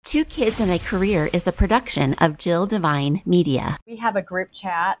Two Kids and a Career is a production of Jill Devine Media. We have a group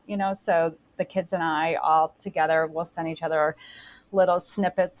chat, so the kids and I all together will send each other little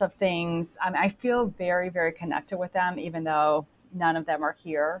snippets of things. I feel very, very connected with them, even though none of them are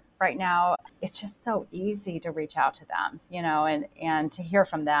here right now. It's just so easy to reach out to them, and to hear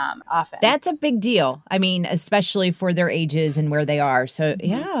from them often. That's a big deal. I mean, especially for their ages and where they are. So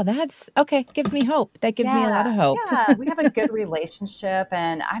yeah, that's okay. Gives me hope. That gives me a lot of hope. Yeah, we have a good relationship,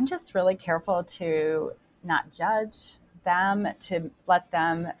 and I'm just really careful to not judge them, to let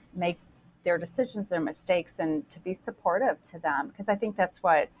them make their decisions, their mistakes, and to be supportive to them, because I think that's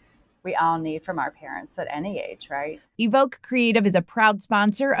what we all need from our parents at any age, right? Evoke Creative is a proud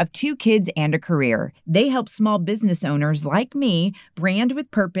sponsor of Two Kids and a Career. They help small business owners like me brand with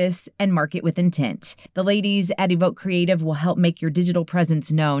purpose and market with intent. The ladies at Evoke Creative will help make your digital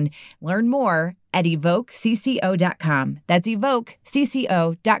presence known. Learn more at evokecco.com. That's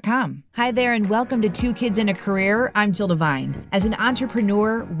evokecco.com. Hi there, and welcome to Two Kids and a Career. I'm Jill Devine. As an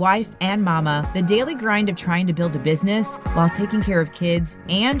entrepreneur, wife, and mama, the daily grind of trying to build a business while taking care of kids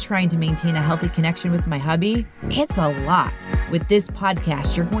and trying to maintain a healthy connection with my hubby, it's a lot. With this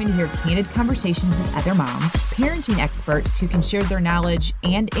podcast, you're going to hear candid conversations with other moms, parenting experts who can share their knowledge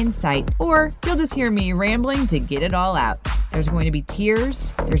and insight, or you'll just hear me rambling to get it all out. There's going to be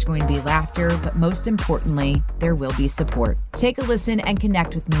tears, there's going to be laughter, but most importantly, there will be support. Take a listen and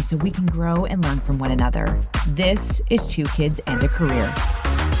connect with me so we can grow and learn from one another. This is Two Kids and a Career.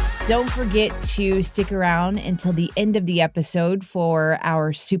 Don't forget to stick around until the end of the episode for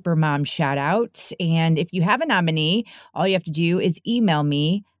our Super Mom shout out. And if you have a nominee, all you have to do is email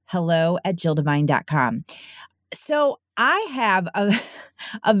me, hello@jilldevine.com. So I have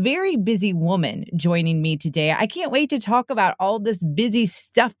a very busy woman joining me today. I can't wait to talk about all this busy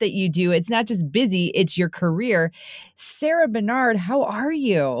stuff that you do. It's not just busy, it's your career. Sarah Bernard, how are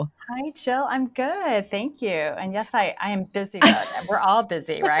you? Hi, Jill. I'm good. Thank you. And yes, I am busy. We're all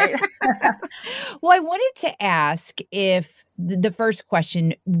busy, right? Well, I wanted to ask if the first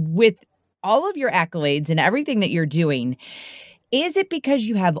question, with all of your accolades and everything that you're doing, is it because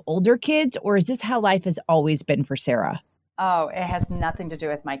you have older kids, or is this how life has always been for Sarah? Oh, it has nothing to do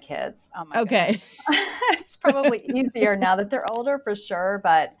with my kids. Oh my Okay. It's probably easier now that they're older, for sure.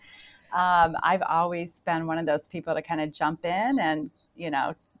 But I've always been one of those people to kind of jump in and,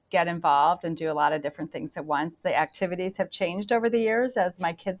 get involved and do a lot of different things at once. The activities have changed over the years as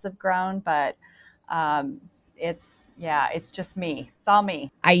my kids have grown, but it's just me. It's all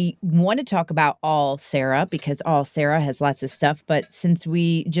me. I want to talk about all Sarah, because all Sarah has lots of stuff. But since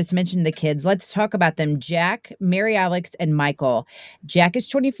we just mentioned the kids, let's talk about them. Jack, Mary Alex, and Michael. Jack is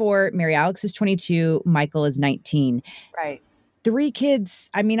 24, Mary Alex is 22, Michael is 19. Right. 3 kids.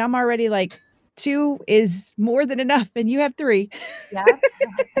 I mean, I'm already like, 2 is more than enough, and you have 3. Yeah.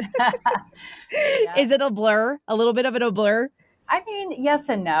 Is it a blur? A little bit of it a blur? I mean, yes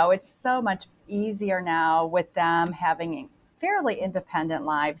and no. It's so much easier now with them having fairly independent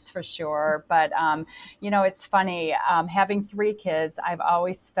lives, for sure. But, it's funny, having 3 kids, I've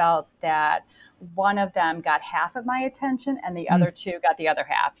always felt that one of them got half of my attention and the other 2 got the other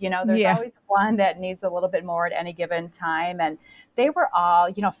half. There's always one that needs a little bit more at any given time. And they were all,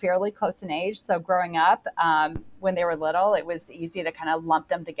 fairly close in age. So growing up, when they were little, it was easy to kind of lump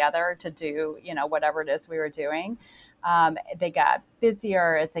them together to do, whatever it is we were doing. They got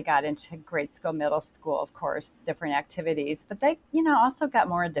busier as they got into grade school, middle school, of course, different activities, but they, also got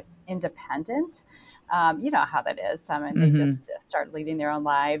more independent. You know how that is. They just start leading their own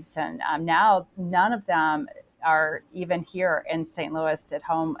lives. And now none of them are even here in St. Louis at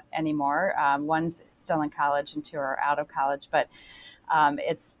home anymore. One's still in college and 2 are out of college. But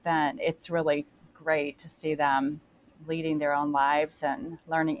it's really great to see them leading their own lives and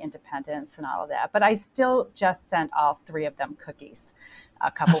learning independence and all of that. But I still just sent all 3 of them cookies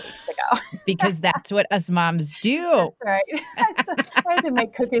a couple weeks ago. Because that's what us moms do. That's right. I had to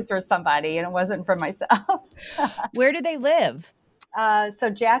make cookies for somebody, and it wasn't for myself. Where do they live? So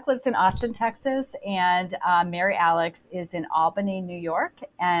Jack lives in Austin, Texas, and Mary Alex is in Albany, New York,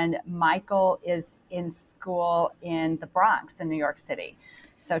 and Michael is in school in the Bronx in New York City.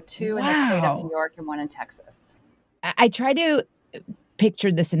 So 2 in the state of New York and 1 in Texas. I try to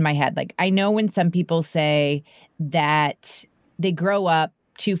picture this in my head. Like, I know when some people say that they grow up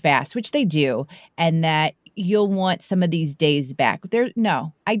too fast, which they do, and that you'll want some of these days back.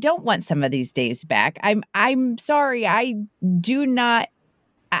 No, I don't want some of these days back. I'm sorry. I do not.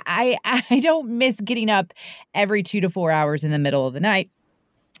 I don't miss getting up every 2 to 4 hours in the middle of the night.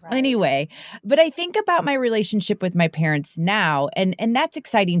 Right. Anyway, but I think about my relationship with my parents now, and that's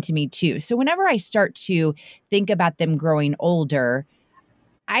exciting to me too. So whenever I start to think about them growing older,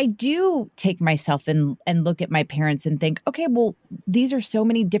 I do take myself and look at my parents and think, okay, well, these are so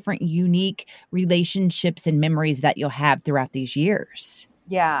many different unique relationships and memories that you'll have throughout these years.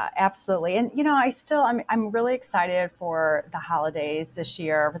 Yeah, absolutely. And I'm really excited for the holidays this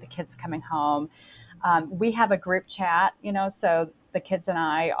year, for the kids coming home. We have a group chat, so the kids and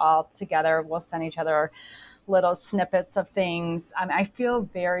I all together will send each other little snippets of things. I feel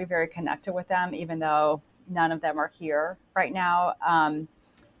very, very connected with them, even though none of them are here right now.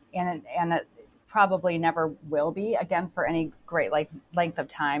 And it probably never will be again for any great length of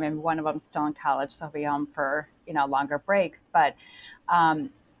time. And one of them's still in college, so he'll be home for longer breaks. But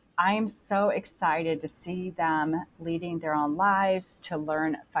I am so excited to see them leading their own lives, to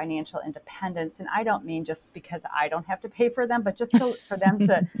learn financial independence. And I don't mean just because I don't have to pay for them, but just for them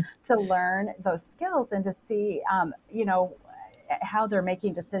to learn those skills and to see, how they're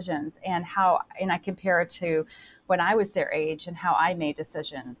making decisions and I compare it to when I was their age and how I made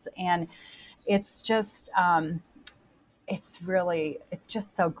decisions. And it's just, it's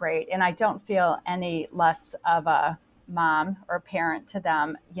just so great. And I don't feel any less of a mom or parent to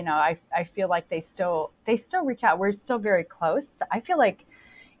them. I feel like they still reach out. We're still very close. I feel like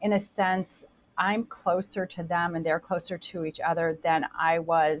in a sense, I'm closer to them and they're closer to each other than I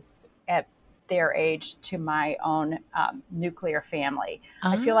was at their age to my own nuclear family.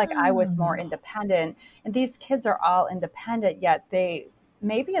 I feel like I was more independent, and these kids are all independent, yet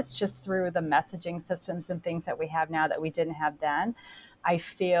maybe it's just through the messaging systems and things that we have now that we didn't have then. I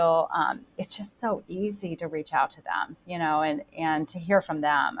feel it's just so easy to reach out to them, and to hear from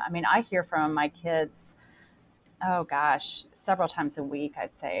them. I mean, I hear from my kids, oh gosh, several times a week,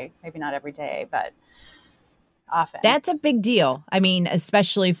 I'd say, maybe not every day, but often. That's a big deal. I mean,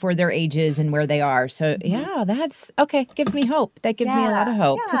 especially for their ages and where they are. So yeah, that's okay. Gives me hope. That gives me a lot of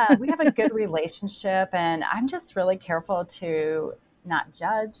hope. Yeah, we have a good relationship, and I'm just really careful to not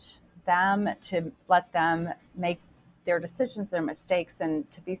judge them, to let them make their decisions, their mistakes,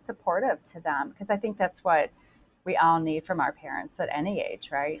 and to be supportive to them, because I think that's what we all need from our parents at any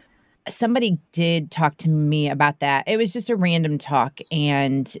age, right? Somebody did talk to me about that. It was just a random talk,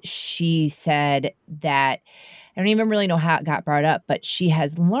 and she said that I don't even really know how it got brought up, but she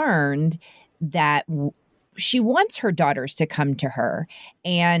has learned that she wants her daughters to come to her.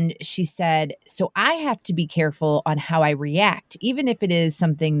 And she said, so I have to be careful on how I react, even if it is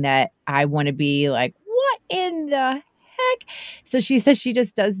something that I want to be like, what in the heck? So she says she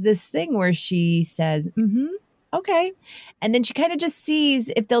just does this thing where she says, okay. And then she kind of just sees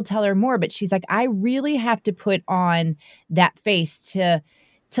if they'll tell her more. But she's like, I really have to put on that face to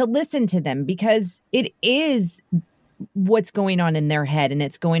listen to them, because it is what's going on in their head and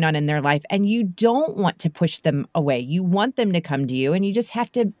it's going on in their life. And you don't want to push them away. You want them to come to you, and you just have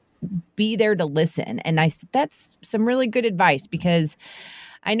to be there to listen. And that's some really good advice, because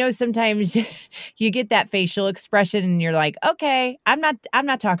I know sometimes you get that facial expression and you're like, okay, I'm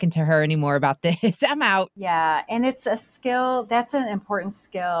not talking to her anymore about this. I'm out. Yeah. And it's a skill. That's an important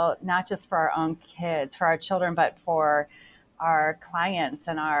skill, not just for our own kids, for our children, but for our clients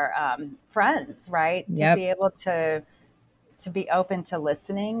and our friends, right? Yep. To be able to be open to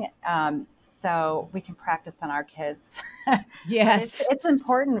listening, so we can practice on our kids. Yes. It's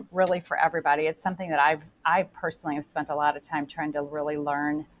important really for everybody. It's something that I personally have spent a lot of time trying to really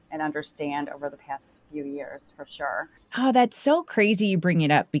learn and understand over the past few years, for sure. Oh, that's so crazy you bring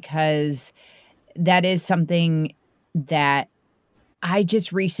it up, because that is something that I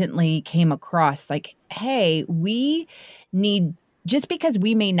just recently came across. Like, hey, we need, just because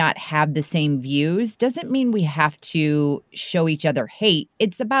we may not have the same views doesn't mean we have to show each other hate.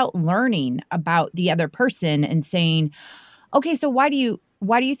 It's about learning about the other person and saying, okay, so why do you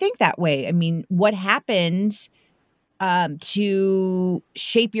think that way? I mean, what happened to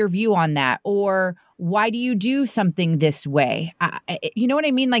shape your view on that? Or why do you do something this way? You know what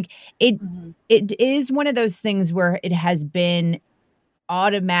I mean? Like it is one of those things where it has been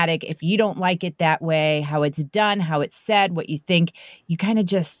automatic. If you don't like it that way, how it's done, how it's said, what you think, you kind of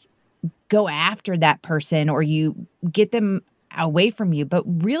just go after that person, or you get them away from you. But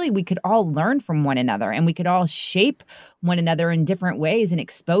really, we could all learn from one another, and we could all shape one another in different ways and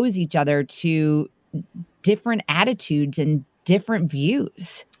expose each other to different attitudes and different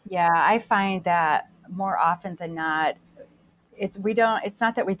views. Yeah, I find that more often than not, it's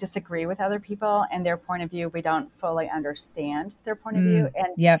not that we disagree with other people and their point of view. We don't fully understand their point of view,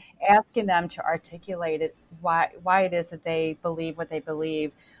 and asking them to articulate it, why it is that they believe what they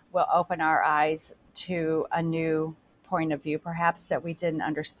believe, will open our eyes to a new point of view, perhaps that we didn't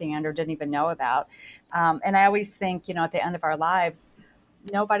understand or didn't even know about. And I always think, at the end of our lives,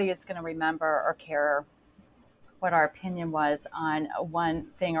 nobody is going to remember or care what our opinion was on one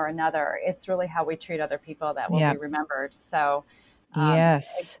thing or another. It's really how we treat other people that will Yeah. be remembered. So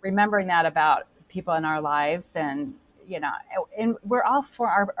Yes. remembering that about people in our lives, and and we're all for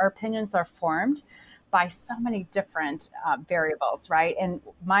our opinions are formed by so many different variables, right? And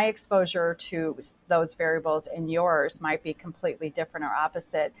my exposure to those variables and yours might be completely different or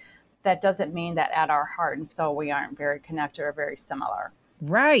opposite. That doesn't mean that at our heart and soul we aren't very connected or very similar.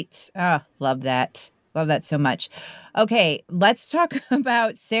 Right. Ah, love that. Love that so much. Okay, let's talk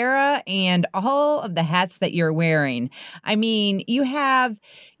about Sarah and all of the hats that you're wearing. I mean, you have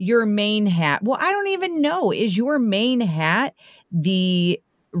your main hat. Well, I don't even know. Is your main hat the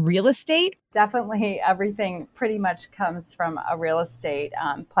real estate? Definitely, everything pretty much comes from a real estate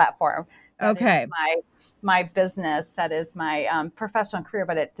platform. That is Okay. my business. That is my professional career,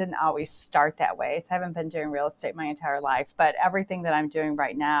 but it didn't always start that way. So I haven't been doing real estate my entire life, but everything that I'm doing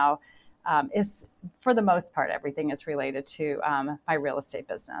right now is, for the most part, everything is related to my real estate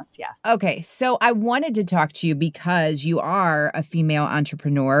business. Yes. Okay, so I wanted to talk to you because you are a female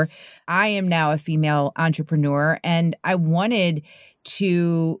entrepreneur. I am now a female entrepreneur, and I wanted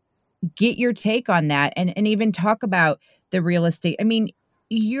to get your take on that and even talk about the real estate. I mean,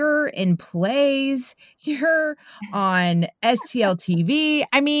 you're in plays, you're on STL TV.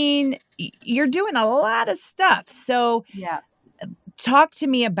 I mean, you're doing a lot of stuff. So, Yeah. talk to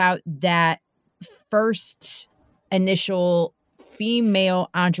me about that first initial female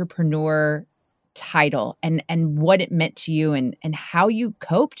entrepreneur title and what it meant to you and how you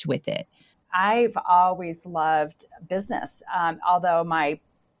coped with it. I've always loved business, although my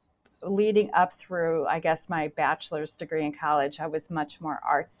leading up through, I guess, my bachelor's degree in college, I was much more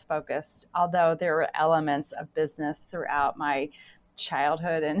arts focused, although there were elements of business throughout my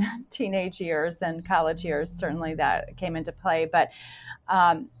childhood and teenage years and college years, certainly that came into play. But,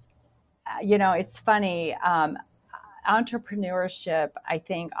 um, it's funny. Entrepreneurship, I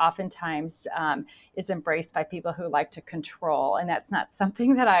think, oftentimes is embraced by people who like to control, and that's not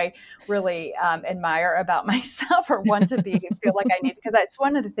something that I really admire about myself or want to be. Feel like I need, because that's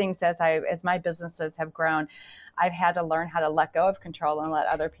one of the things as my businesses have grown, I've had to learn how to let go of control and let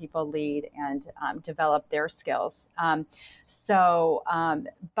other people lead and develop their skills.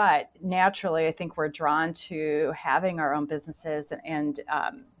 But naturally, I think we're drawn to having our own businesses and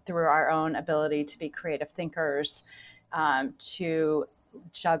through our own ability to be creative thinkers, to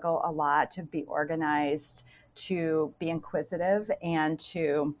juggle a lot, to be organized, to be inquisitive, and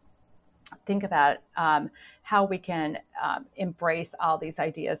to think about how we can embrace all these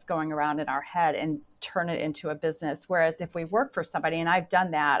ideas going around in our head and turn it into a business. Whereas if we work for somebody, and I've done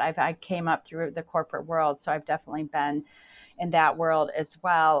that, I came up through the corporate world, so I've definitely been in that world as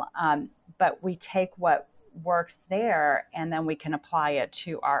well. But we take what works there and then we can apply it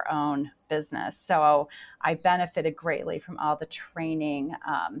to our own business. So I benefited greatly from all the training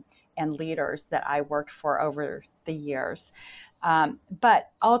and leaders that I worked for over the years.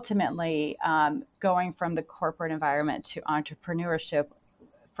 But ultimately, going from the corporate environment to entrepreneurship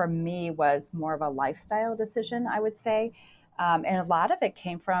for me was more of a lifestyle decision, I would say. And a lot of it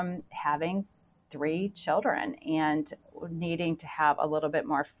came from having 3 children and needing to have a little bit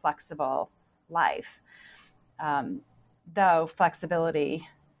more flexible life. Though flexibility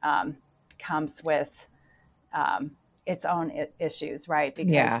comes with its own issues, right?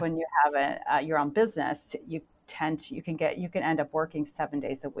 Because Yeah. when you have your own business, you can end up working 7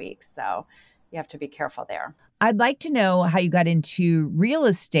 days a week. So you have to be careful there. I'd like to know how you got into real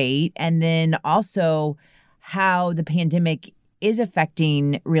estate and then also how the pandemic is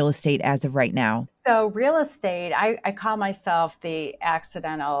affecting real estate as of right now. So real estate, I call myself the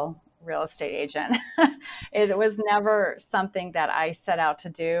accidental real estate agent. It was never something that I set out to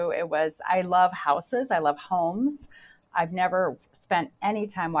do. I love houses. I love homes. I've never spent any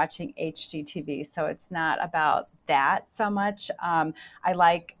time watching HGTV, so it's not about that so much. I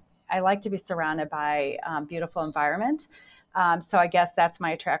like to be surrounded by beautiful environment. So I guess that's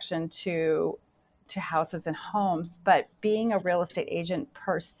my attraction to houses and homes. But being a real estate agent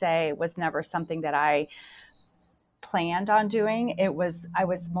per se was never something that I planned on doing. I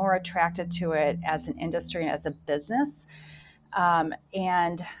was more attracted to it as an industry and as a business.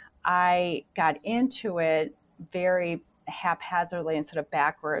 And I got into it very haphazardly and sort of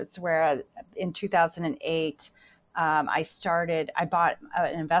backwards, where in 2008, I bought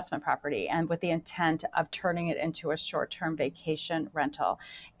an investment property and with the intent of turning it into a short-term vacation rental.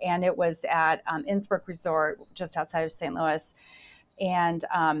 And it was at Innsbruck Resort, just outside of St. Louis. And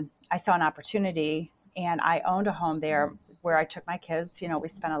I saw an opportunity, and I owned a home there where I took my kids. We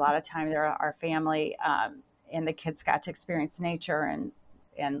spent a lot of time there, our family, and the kids got to experience nature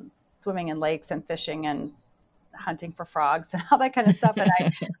and swimming in lakes and fishing and hunting for frogs and all that kind of stuff. And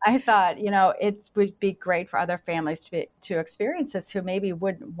I thought, it would be great for other families to experience this who maybe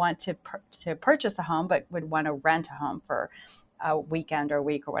wouldn't want to purchase a home, but would want to rent a home for a weekend or a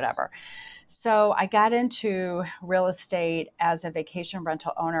week or whatever. So I got into real estate as a vacation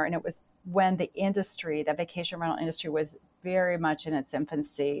rental owner, and it was when the vacation rental industry was very much in its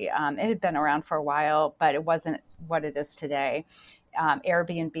infancy. It had been around for a while, but it wasn't what it is today.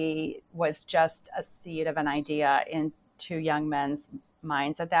 Airbnb was just a seed of an idea into young men's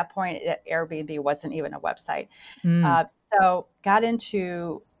minds at that point. Airbnb wasn't even a website. So got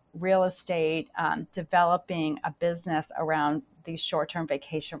into real estate, developing a business around these short-term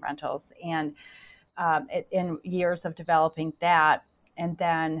vacation rentals. And in years of developing that, and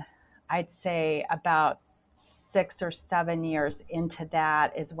then I'd say about 6 or 7 years into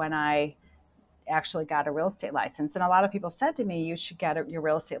that is when I actually got a real estate license. And a lot of people said to me, you should get your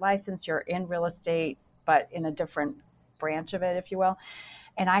real estate license. You're in real estate, but in a different branch of it, if you will.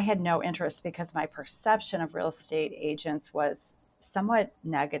 And I had no interest because my perception of real estate agents was somewhat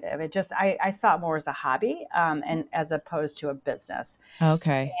negative. I saw it more as a hobby, and as opposed to a business.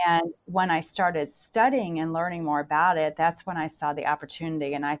 Okay. And when I started studying and learning more about it, that's when I saw the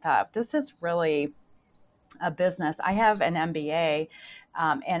opportunity. And I thought, this is really a business. I have an MBA,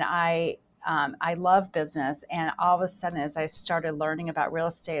 and I love business. And all of a sudden, as I started learning about real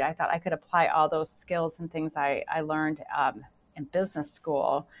estate, I thought I could apply all those skills and things I learned in business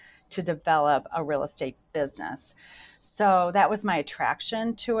school to develop a real estate business. So that was my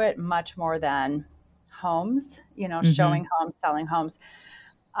attraction to it, much more than homes, showing homes, selling homes.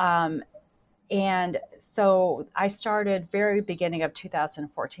 And so I started very beginning of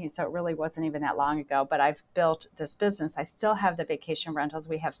 2014. So it really wasn't even that long ago, but I've built this business. I still have the vacation rentals.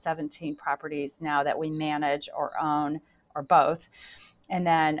 We have 17 properties now that we manage or own, or both. And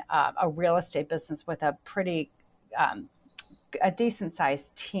then a real estate business with a pretty, a decent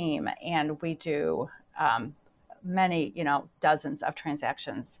sized team. And we do many, dozens of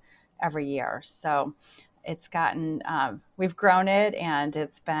transactions every year. So it's gotten, we've grown it, and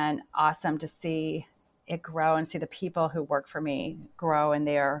it's been awesome to see it grow and see the people who work for me grow in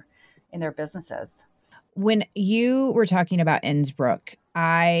their businesses. When you were talking about Innsbrook,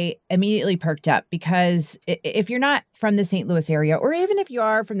 I immediately perked up because if you're not from the St. Louis area, or even if you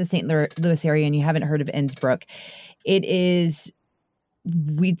are from the St. Louis area and you haven't heard of Innsbrook, it is,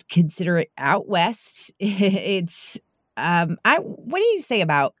 we'd consider it out west. It's, what do you say,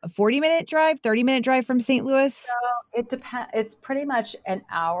 about a 40-minute drive, 30-minute drive from St. Louis? So it depends. It's pretty much an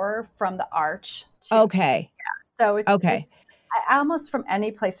hour from the Arch. Okay. So it's okay. It's, almost from any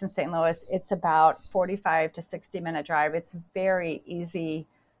place in St. Louis, it's about 45 to 60-minute drive. It's very easy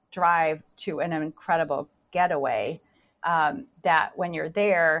drive to an incredible getaway, that when you're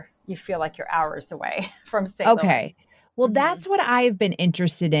there, you feel like you're hours away from St. Louis. Okay. Well, that's what I've been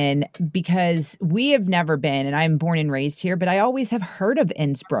interested in, because we have never been, and I'm born and raised here, but I always have heard of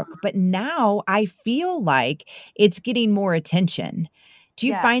Innsbrook. But now I feel like it's getting more attention. Do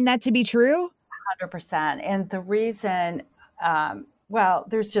you find that to be true? 100%. And the reason, well,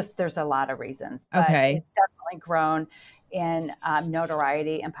 there's a lot of reasons. But Okay. It's definitely grown in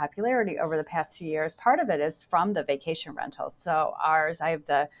notoriety and popularity over the past few years. Part of it is from the vacation rentals. So I have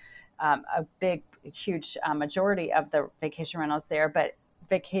a huge majority of the vacation rentals there, but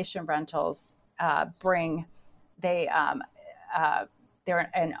vacation rentals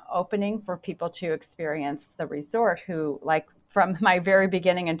they're an opening for people to experience the resort who, like, from my very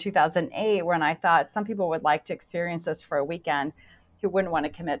beginning in 2008, when I thought some people would like to experience this for a weekend, who wouldn't want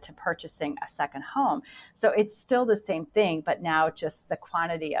to commit to purchasing a second home. So it's still the same thing, but now just the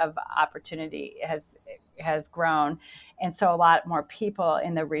quantity of opportunity has grown. And so a lot more people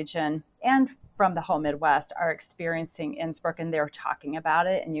in the region and from the whole Midwest are experiencing Innsbrook, and they're talking about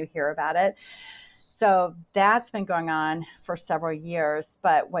it, and you hear about it. So that's been going on for several years.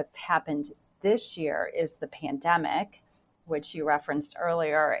 But what's happened this year is the pandemic, which you referenced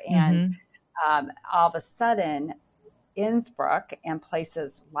earlier. And all of a sudden, Innsbrook and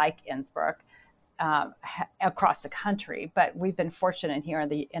places like Innsbrook across the country, but we've been fortunate here in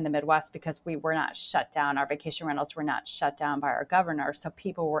the Midwest because we were not shut down. Our vacation rentals were not shut down by our governor, so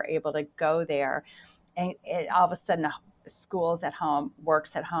people were able to go there, and all of a sudden, school's at home,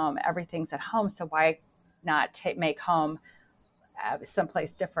 work's at home, everything's at home. So why not make home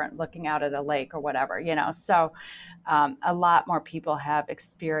someplace different, looking out at a lake or whatever, So a lot more people have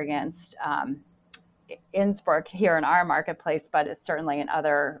experienced Innsbrook here in our marketplace, but it's certainly in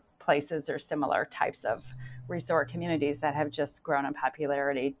other places or similar types of resort communities that have just grown in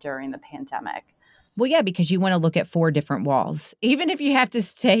popularity during the pandemic. Well, yeah, because you want to look at 4 different walls. Even if you have to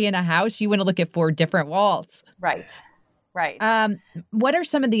stay in a house, you want to look at 4 different walls. Right. Right. Um, what are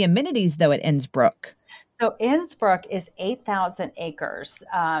some of the amenities though at Innsbruck? So Innsbruck is 8,000 acres.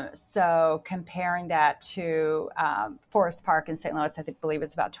 So comparing that to Forest Park in St. Louis, believe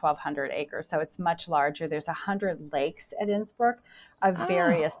it's about 1,200 acres. So it's much larger. There's 100 lakes at Innsbruck of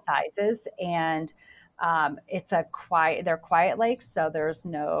various Oh, sizes, and they're quiet lakes. So there's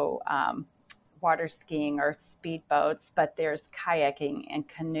no water skiing or speedboats, but there's kayaking and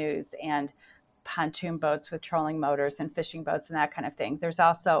canoes and pontoon boats with trolling motors and fishing boats and that kind of thing. There's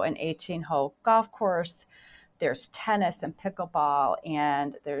also an 18-hole golf course. There's tennis and pickleball,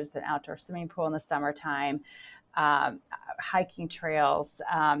 and there's an outdoor swimming pool in the summertime, hiking trails,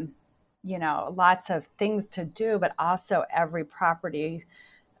 lots of things to do, but also every property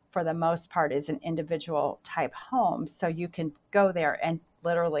for the most part is an individual type home. So you can go there and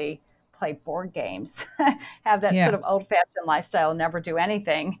literally play board games, have that yeah. sort of old fashioned lifestyle, never do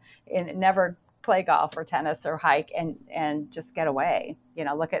anything and never play golf or tennis or hike and just get away,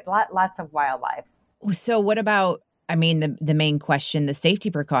 look at lots of wildlife. So what about, I mean, the main question, the safety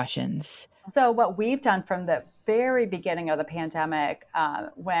precautions? So what we've done from the very beginning of the pandemic,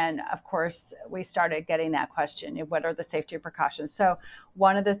 when of course we started getting that question, what are the safety precautions? So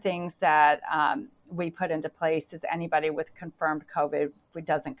one of the things that we put into place is anybody with confirmed COVID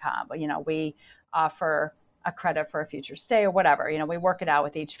doesn't come. We offer a credit for a future stay or whatever. We work it out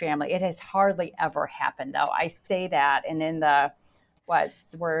with each family. It has hardly ever happened though. I say that, and in the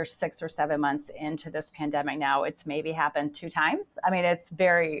we're 6 or 7 months into this pandemic now, it's maybe happened 2 times. I mean, it's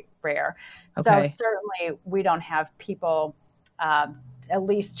very rare. So Okay. certainly we don't have people, at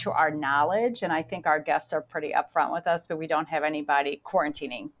least to our knowledge, and I think our guests are pretty upfront with us, but we don't have anybody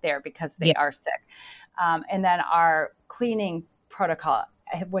quarantining there because they Yeah. are sick. And then our cleaning protocol,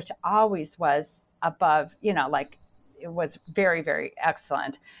 which always was above, like it was very, very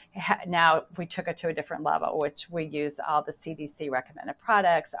excellent. Now we took it to a different level, which we use all the CDC recommended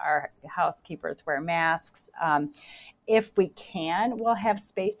products. Our housekeepers wear masks. If we can, we'll have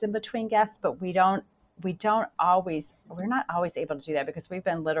space in between guests, but we're not always able to do that because we've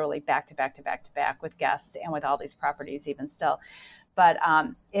been literally back to back to back to back with guests and with all these properties even still. But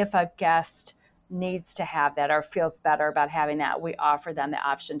if a guest needs to have that or feels better about having that, we offer them the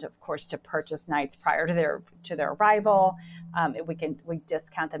option to, of course, to purchase nights prior to their arrival. We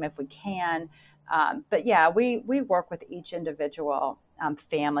discount them if we can. But yeah, we work with each individual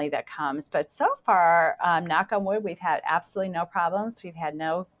family that comes. But so far, knock on wood, we've had absolutely no problems. We've had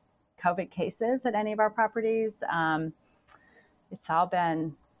no COVID cases at any of our properties. It's all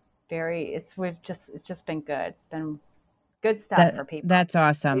been it's just been good. It's been good stuff for people. That's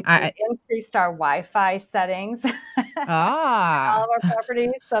awesome. We've increased our Wi-Fi settings in all of our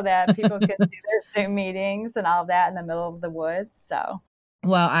properties so that people can do their Zoom meetings and all of that in the middle of the woods. So,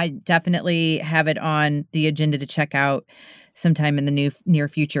 well, I definitely have it on the agenda to check out sometime in the near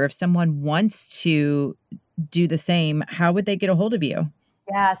future. If someone wants to do the same, how would they get a hold of you?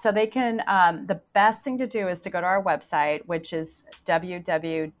 yeah, so they can, the best thing to do is to go to our website, which is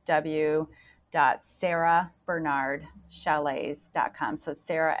www.sarahbernardchalets.com. So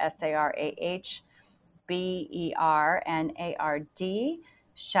Sarah, Sarah Bernard,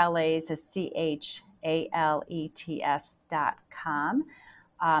 Chalets is CHALETS.com.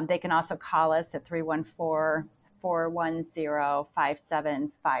 They can also call us at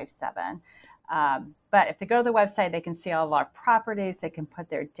 314-410-5757. But if they go to the website, they can see all of our properties. They can put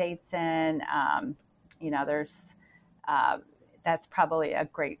their dates in. That's probably a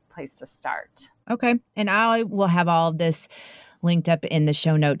great place to start. Okay. And I will have all of this linked up in the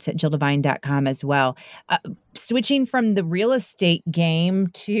show notes at JillDevine.com as well. Switching from the real estate game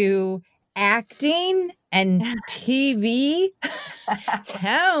to acting and TV.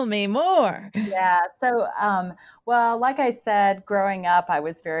 Tell me more. Yeah. So, well, like I said, growing up, I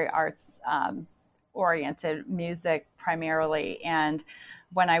was very arts oriented, music primarily. And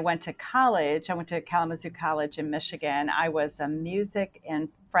when I went to college, I went to Kalamazoo College in Michigan. I was a music and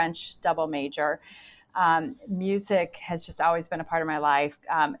French double major. Music has just always been a part of my life.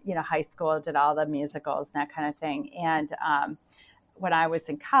 High school, did all the musicals and that kind of thing. And when I was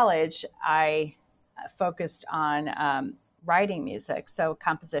in college, I focused on writing music, so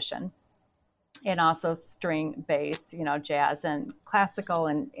composition, and also string bass, jazz and classical,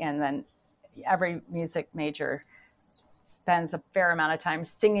 and then every music major spends a fair amount of time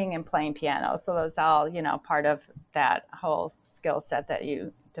singing and playing piano. So that's all, part of that whole skill set that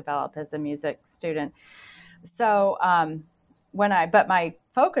you develop as a music student. So but my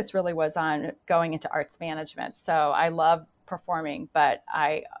focus really was on going into arts management. So I love performing, but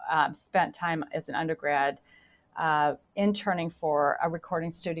I spent time as an undergrad interning for a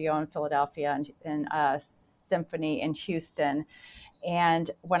recording studio in Philadelphia and a symphony in Houston.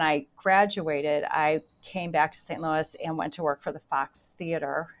 And when I graduated, I came back to St. Louis and went to work for the Fox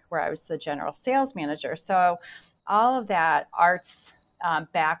Theater, where I was the general sales manager. So all of that arts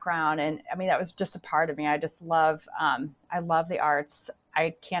background, and I mean, that was just a part of me. I just love, I love the arts.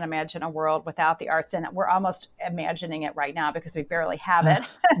 I can't imagine a world without the arts, and we're almost imagining it right now because we barely have it.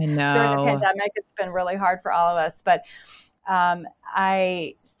 I know. During the pandemic, it's been really hard for all of us. But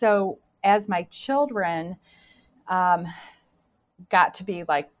so as my children got to be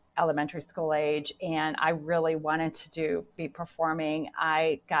like elementary school age and I really wanted to be performing,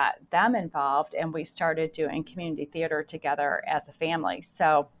 I got them involved and we started doing community theater together as a family.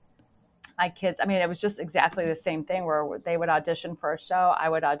 So my kids, I mean, it was just exactly the same thing where they would audition for a show, I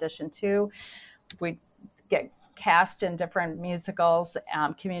would audition too. We'd get cast in different musicals,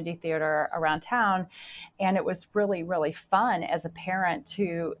 community theater around town. And it was really, really fun as a parent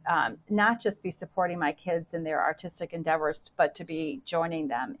to not just be supporting my kids in their artistic endeavors, but to be joining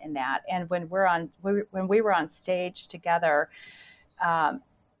them in that. And when we were on stage together,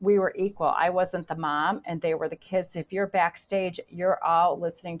 we were equal. I wasn't the mom and they were the kids. If you're backstage, you're all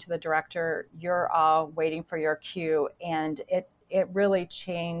listening to the director, you're all waiting for your cue. And it really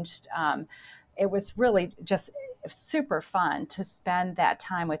changed. It was really just super fun to spend that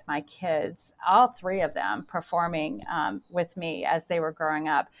time with my kids, all three of them performing with me as they were growing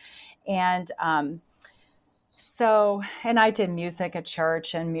up. And and I did music at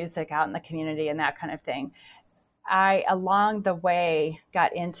church and music out in the community and that kind of thing. I, along the way,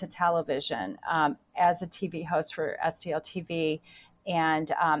 got into television as a TV host for STL TV.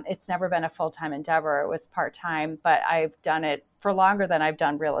 And it's never been a full-time endeavor. It was part-time, but I've done it for longer than I've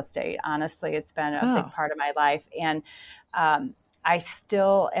done real estate. Honestly, it's been a big part of my life. And I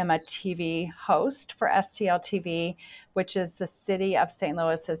still am a TV host for STL TV, which is the City of St.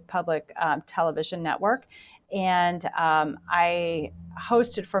 Louis's public television network. And I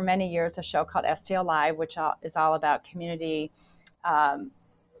hosted for many years a show called STL Live, which is all about community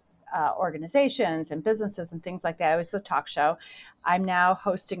organizations and businesses and things like that. It was a talk show. I'm now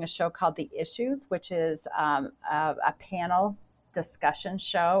hosting a show called The Issues, which is a panel discussion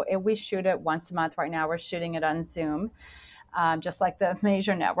show. And we shoot it once a month. Right now, we're shooting it on Zoom, just like the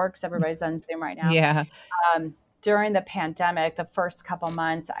major networks. Everybody's on Zoom right now. Yeah. During the pandemic, the first couple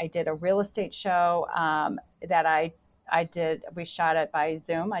months, I did a real estate show that I did. We shot it by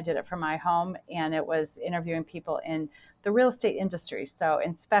Zoom. I did it from my home, and it was interviewing people in the real estate industry. So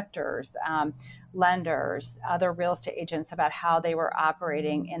inspectors, lenders, other real estate agents about how they were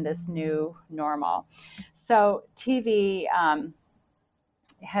operating in this new normal. So TV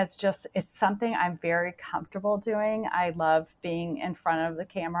it's something I'm very comfortable doing. I love being in front of the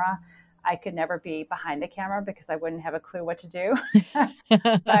camera. I could never be behind the camera because I wouldn't have a clue what to do.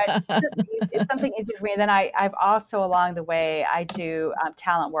 But it's something easy for me. Then I've also, along the way, I do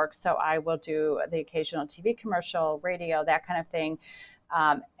talent work. So I will do the occasional TV commercial, radio, that kind of thing,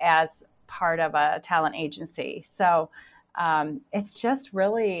 as part of a talent agency. So it's just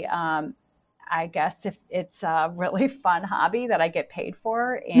really, I guess, if it's a really fun hobby that I get paid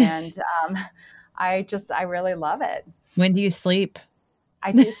for. And I really love it. When do you sleep?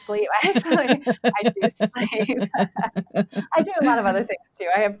 I do sleep. I do sleep. I do a lot of other things too.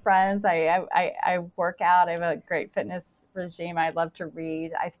 I have friends. I work out. I have a great fitness regime. I love to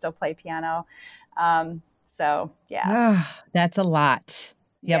read. I still play piano. So yeah. That's a lot.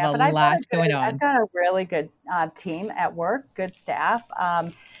 You have a lot going on. I've got a really good team at work, good staff.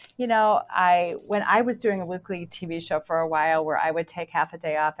 When I was doing a weekly TV show for a while where I would take half a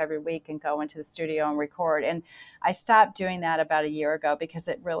day off every week and go into the studio and record. And I stopped doing that about a year ago because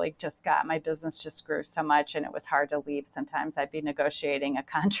it really my business just grew so much and it was hard to leave. Sometimes I'd be negotiating a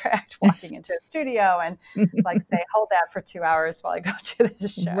contract, walking into a studio and say, hold that for 2 hours while I go to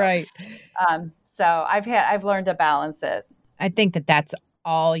this show. Right. So I've learned to balance it. I think that's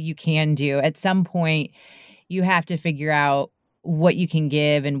all you can do. At some point, you have to figure out what you can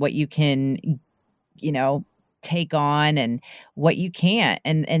give and what you can, take on and what you can't,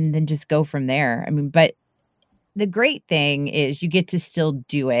 and then just go from there. I mean, but the great thing is you get to still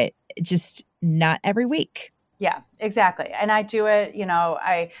do it, just not every week. Yeah, exactly. And I do it,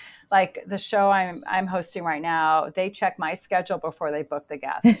 I like the show I'm hosting right now, they check my schedule before they book the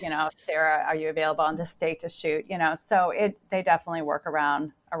guests, Sarah, are you available on this date to shoot? So they definitely work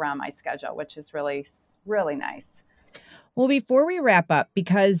around my schedule, which is really, really nice. Well, before we wrap up,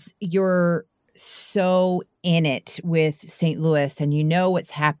 because you're so in it with St. Louis and you know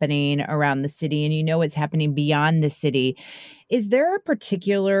what's happening around the city and you know what's happening beyond the city. Is there a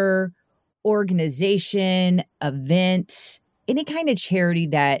particular organization, event, any kind of charity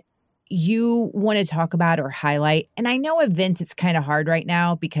that you want to talk about or highlight? And I know events, it's kind of hard right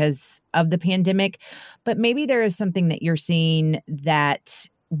now because of the pandemic, but maybe there is something that you're seeing that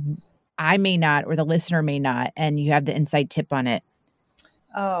I may not, or the listener may not, and you have the inside tip on it.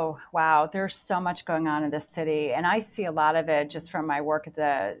 Oh, wow. There's so much going on in this city. And I see a lot of it just from my work at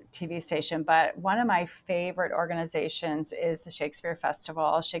the TV station. But one of my favorite organizations is the Shakespeare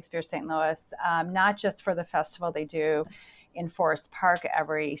Festival, Shakespeare St. Louis, not just for the festival they do in Forest Park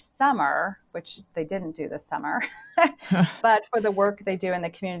every summer, which they didn't do this summer, but for the work they do in the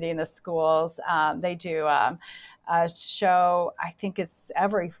community, in the schools. They do a show, I think it's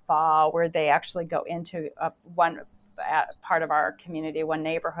every fall, where they actually go into one part of our community, one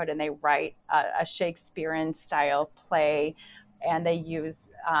neighborhood, and they write a Shakespearean style play, and they use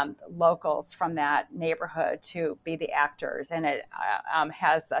locals from that neighborhood to be the actors, and it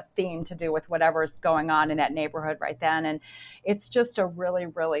has a theme to do with whatever's going on in that neighborhood right then. And it's just a really,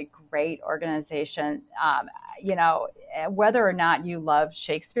 really great organization. Whether or not you love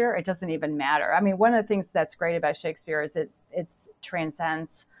Shakespeare, it doesn't even matter. I mean, one of the things that's great about Shakespeare is it's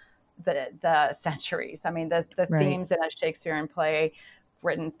transcends the centuries. I mean, the Right. themes in a Shakespearean play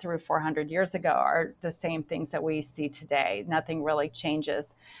written through 400 years ago are the same things that we see today. Nothing really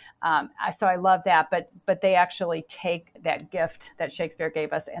changes. So I love that. But they actually take that gift that Shakespeare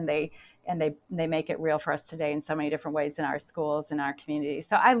gave us, and they make it real for us today in so many different ways in our schools, in our community.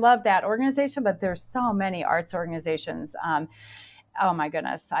 So I love that organization. But there's so many arts organizations. Oh my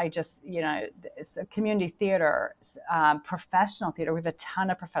goodness. It's a community theater, professional theater. We have a ton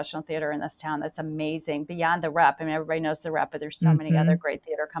of professional theater in this town. That's amazing. Beyond the Rep. I mean, everybody knows the Rep, but there's so many other great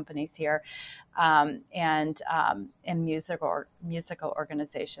theater companies here, and musical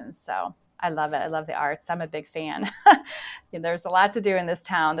organizations. So I love it. I love the arts. I'm a big fan. There's a lot to do in this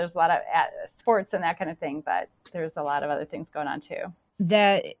town. There's a lot of sports and that kind of thing, but there's a lot of other things going on too.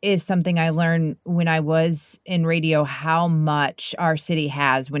 That is something I learned when I was in radio, how much our city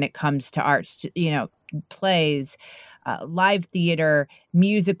has when it comes to arts, plays, live theater,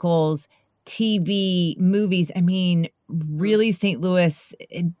 musicals, TV, movies. I mean, really, St. Louis,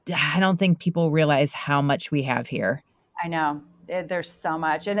 I don't think people realize how much we have here. I know. There's so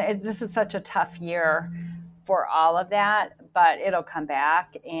much. And this is such a tough year for all of that, but it'll come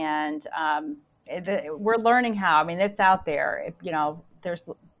back. And we're learning how. I mean, it's out there. There's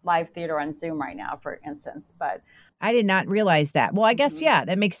live theater on Zoom right now, for instance. But I did not realize that. Well, I guess, yeah,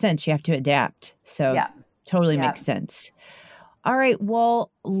 that makes sense. You have to adapt. So totally makes sense. All right.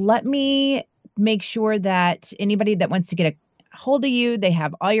 Well, let me make sure that anybody that wants to get a hold of you, they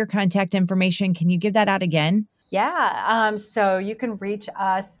have all your contact information. Can you give that out again? Yeah. So you can reach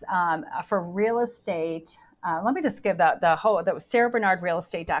us for real estate. Let me just give the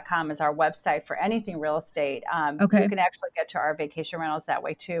SarahBernardRealEstate.com is our website for anything real estate. Okay. You can actually get to our vacation rentals that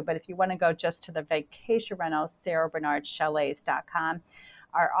way too. But if you want to go just to the vacation rentals, SarahBernardChalets.com.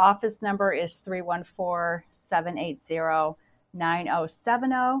 Our office number is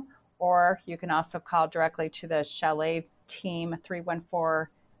 314-780-9070. Or you can also call directly to the Chalet team,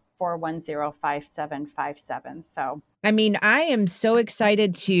 314-410-5757. So, I mean, I am so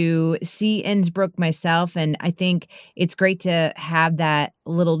excited to see Innsbrook myself, and I think it's great to have that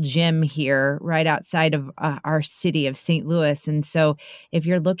little gym here right outside of our city of St. Louis. And so if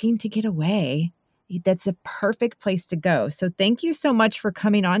you're looking to get away, that's a perfect place to go. So thank you so much for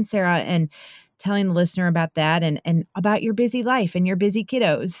coming on, Sarah, and telling the listener about that and about your busy life and your busy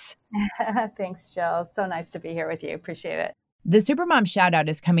kiddos. Thanks, Jill. So nice to be here with you. Appreciate it. The Supermom Shoutout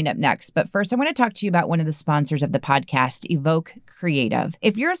is coming up next, but first I want to talk to you about one of the sponsors of the podcast, Evoke Creative.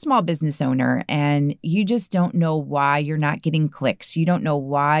 If you're a small business owner and you just don't know why you're not getting clicks, you don't know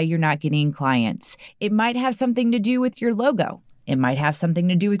why you're not getting clients, it might have something to do with your logo. It might have something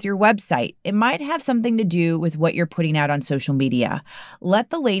to do with your website. It might have something to do with what you're putting out on social media.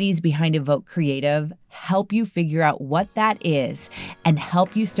 Let the ladies behind Evoke Creative help you figure out what that is and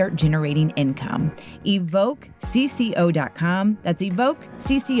help you start generating income. EvokeCCO.com. That's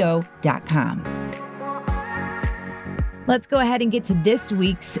EvokeCCO.com. Let's go ahead and get to this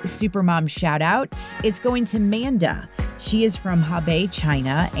week's Supermom Shoutout. It's going to Manda. She is from Hebei,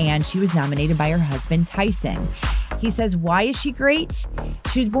 China, and she was nominated by her husband, Tyson. He says, why is she great?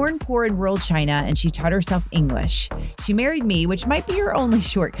 She was born poor in rural China and she taught herself English. She married me, which might be her only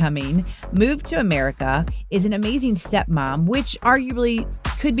shortcoming, moved to America, is an amazing stepmom, which arguably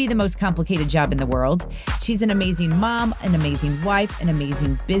could be the most complicated job in the world. She's an amazing mom, an amazing wife, an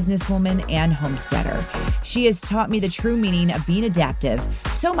amazing businesswoman, and homesteader. She has taught me the true meaning of being adaptive,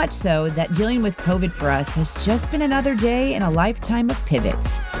 so much so that dealing with COVID for us has just been another day in a lifetime of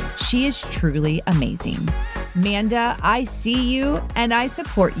pivots. She is truly amazing. Manda, I see you and I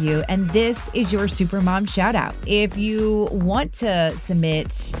support you, and this is your Supermom shout out. If you want to submit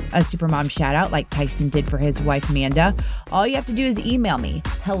a Supermom shout out like Tyson did for his wife Manda, all you have to do is email me,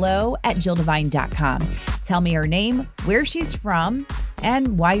 hello@jilldevine.com. Tell me her name, where she's from,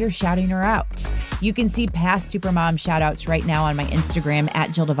 and why you're shouting her out. You can see past Supermom shoutouts right now on my Instagram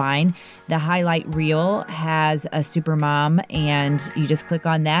 @JillDevine. The highlight reel has a Supermom, and you just click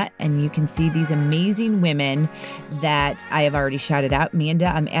on that and you can see these amazing women that I have already shouted out. Manda,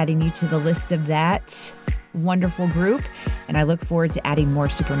 I'm adding you to the list of that wonderful group, and I look forward to adding more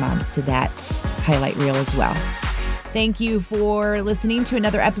Supermoms to that highlight reel as well. Thank you for listening to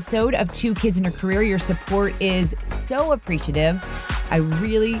another episode of Two Kids and a Career. Your support is so appreciative. I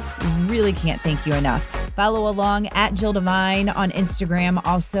really, really can't thank you enough. Follow along @JillDevine on Instagram,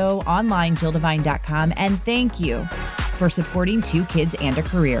 also online, JillDevine.com. And thank you for supporting Two Kids and a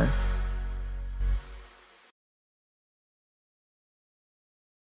Career.